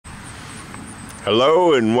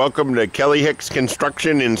Hello and welcome to Kelly Hicks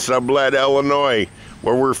Construction in Sublette, Illinois,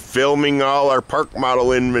 where we're filming all our park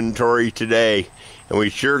model inventory today, and we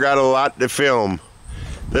sure got a lot to film.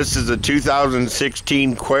 This is a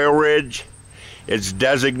 2016 Quailridge. Its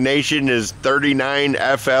designation is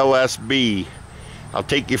 39FLSB. I'll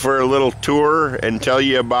take you for a little tour and tell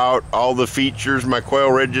you about all the features my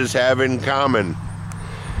Quailridges have in common.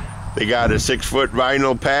 They got a 6-foot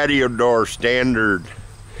vinyl patio door standard.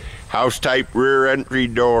 House type rear entry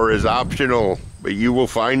door is optional, but you will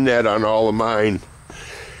find that on all of mine.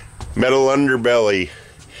 Metal underbelly.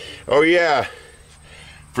 Oh yeah,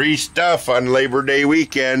 free stuff on Labor Day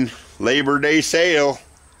weekend. Labor Day sale.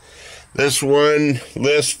 This one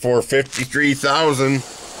lists for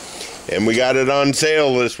 $53,000, and we got it on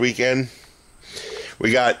sale this weekend.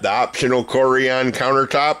 We got the optional Corian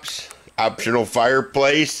countertops, optional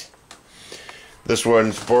fireplace. This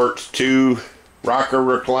one sports 2 rocker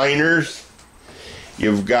recliners.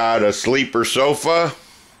 You've got a sleeper sofa,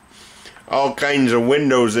 all kinds of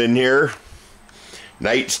windows in here,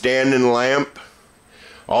 nightstand and lamp.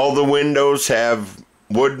 All the windows have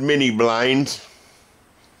wood mini blinds.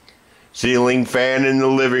 Ceiling fan in the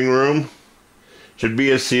living room. Should be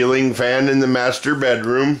a ceiling fan in the master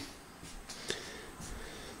bedroom.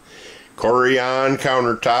 Corian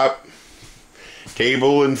countertop,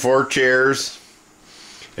 table and 4 chairs.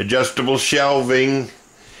 Adjustable shelving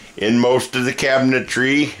in most of the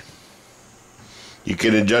cabinetry. You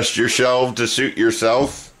can adjust your shelf to suit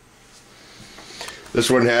yourself. This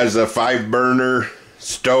one has a 5-burner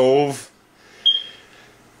stove.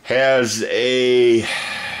 Has a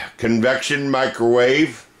convection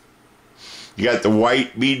microwave. You got the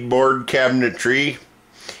white beadboard cabinetry.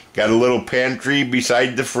 Got a little pantry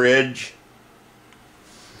beside the fridge.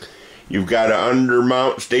 You've got an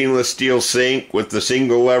undermount stainless steel sink with the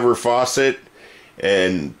single lever faucet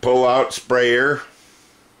and pull-out sprayer.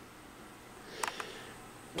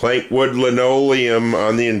 Plank wood linoleum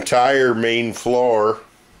on the entire main floor,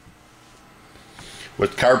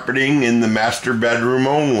 with carpeting in the master bedroom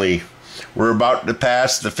only. We're about to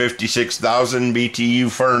pass the 56,000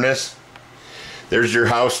 BTU furnace. There's your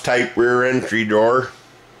house type rear entry door.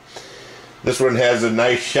 This one has a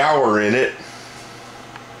nice shower in it.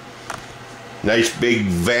 Nice big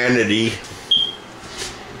vanity.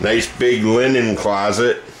 Nice big linen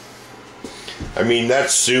closet. I mean,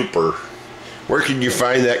 that's super. Where can you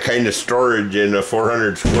find that kind of storage in a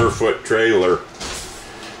 400 square foot trailer?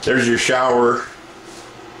 There's your shower.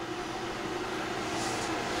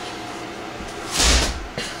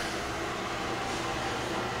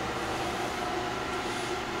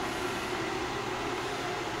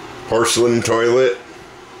 Porcelain toilet.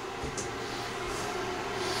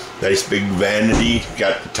 Nice big vanity,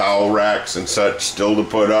 got the towel racks and such still to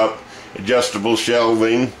put up. Adjustable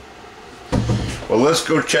shelving. Well, let's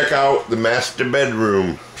go check out the master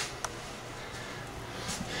bedroom.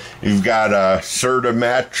 You've got a Serta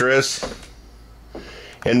mattress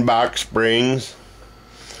and box springs.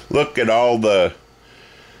 Look at all the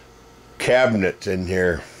cabinets in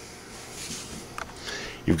here.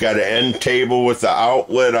 You've got an end table with the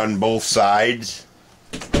outlet on both sides.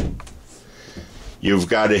 You've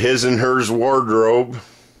got a his and hers wardrobe.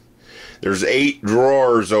 There's 8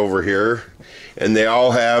 drawers over here, and they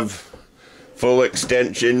all have full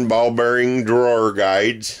extension ball bearing drawer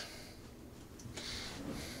guides.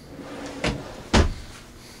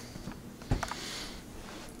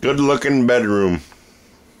 Good looking bedroom.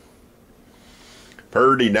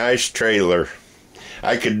 Pretty nice trailer.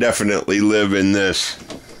 I could definitely live in this.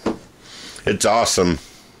 It's awesome.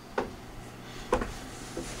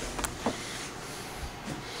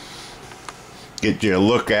 Get you a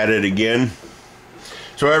look at it again.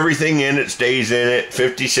 So everything in it stays in it.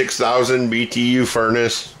 56,000 BTU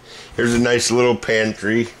furnace. Here's a nice little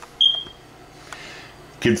pantry.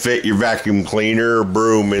 Could fit your vacuum cleaner or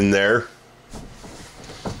broom in there.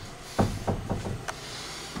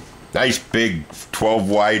 Nice big 12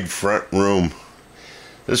 wide front room.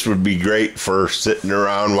 This would be great for sitting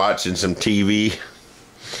around watching some TV,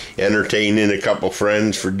 entertaining a couple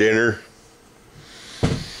friends for dinner.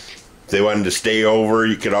 If they wanted to stay over,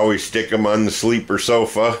 you could always stick them on the sleeper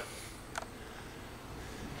sofa.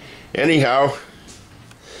 Anyhow,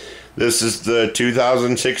 this is the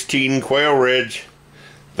 2016 Quailridge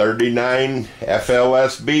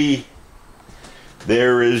 39FLSB.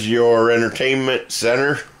 There is your entertainment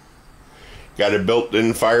center. Got a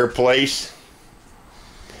built-in fireplace.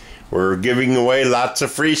 We're giving away lots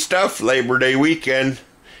of free stuff Labor Day weekend.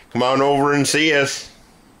 Come on over and see us.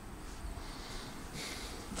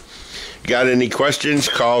 Got any questions?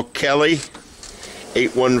 Call Kelly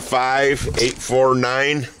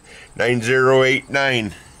 815-849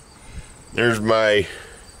 9089. There's my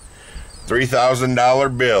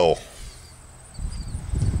 $3,000 bill.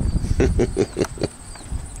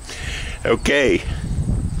 Okay,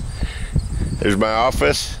 there's my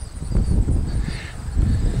office.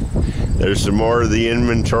 There's some more of the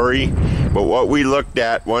inventory. But what we looked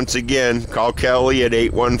at, once again, call Kelly at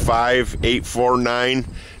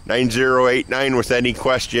 815-849-9089 with any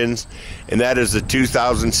questions. And that is the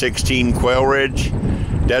 2016 Quailridge,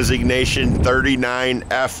 designation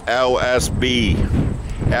 39FLSB.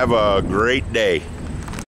 Have a great day.